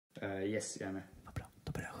Yes, jag är med. Vad bra,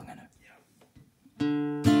 då börjar jag sjunga nu.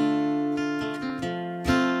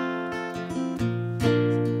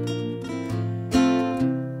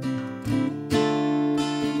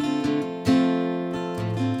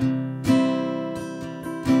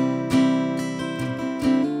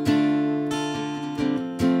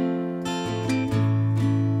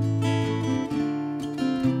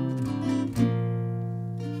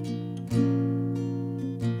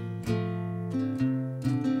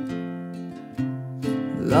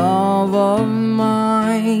 Love of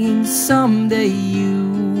mine, someday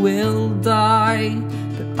you will die,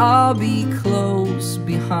 but I'll be close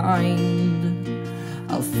behind.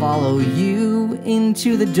 I'll follow you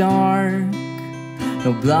into the dark.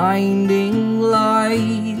 No blinding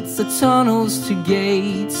lights, the tunnels to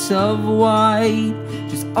gates of white,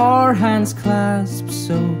 just our hands clasped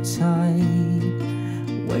so tight,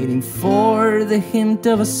 waiting for the hint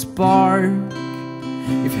of a spark.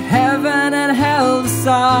 If heaven and hell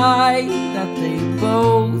decide that they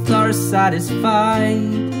both are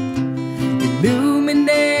satisfied,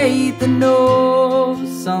 illuminate the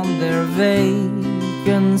notes on their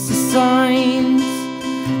vacancy signs.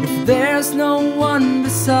 If there's no one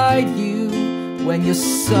beside you when your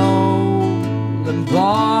soul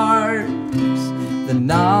embarks, then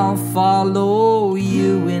I'll follow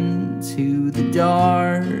you into the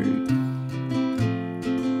dark.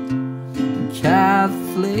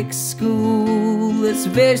 Catholic school, as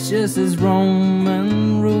vicious as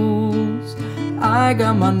Roman rules. I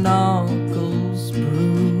got my knuckles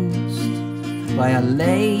bruised by a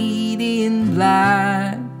lady in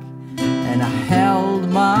black, and I held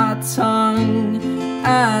my tongue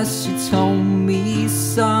as she told me,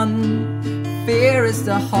 son, fear is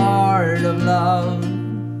the heart of love.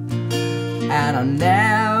 And I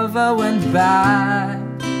never went back.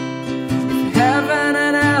 Heaven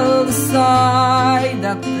and hell decide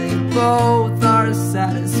that they both are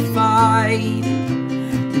satisfied,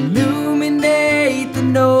 illuminate the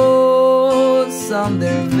notes on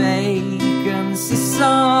their vacancy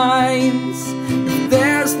signs. If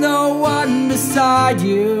there's no one beside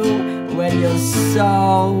you when your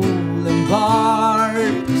soul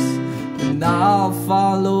embarks, then I'll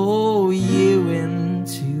follow you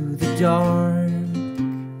into the dark.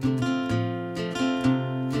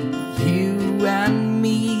 You and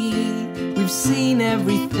me, we've seen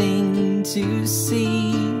everything to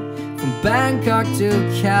see, from Bangkok to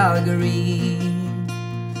Calgary,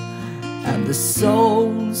 and the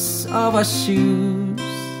soles of our shoes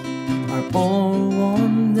are all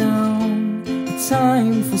worn down. The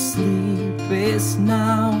time for sleep is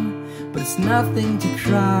now, but it's nothing to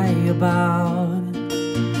cry about,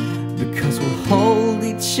 because we'll hold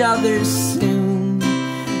each other soon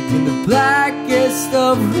in the blackest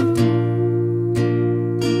of rooms.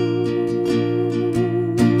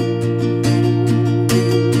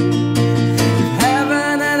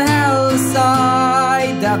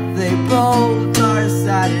 They both are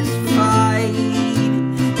satisfied,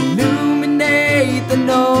 illuminate the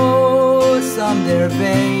notes on their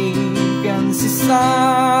vacancy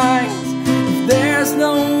signs. If there's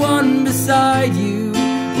no one beside you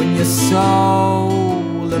when your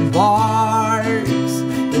soul embarks,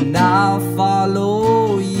 then I'll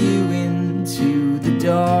follow you into the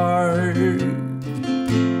dark.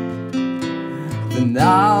 Then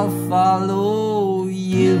I'll follow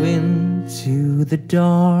you into the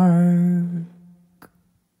dark.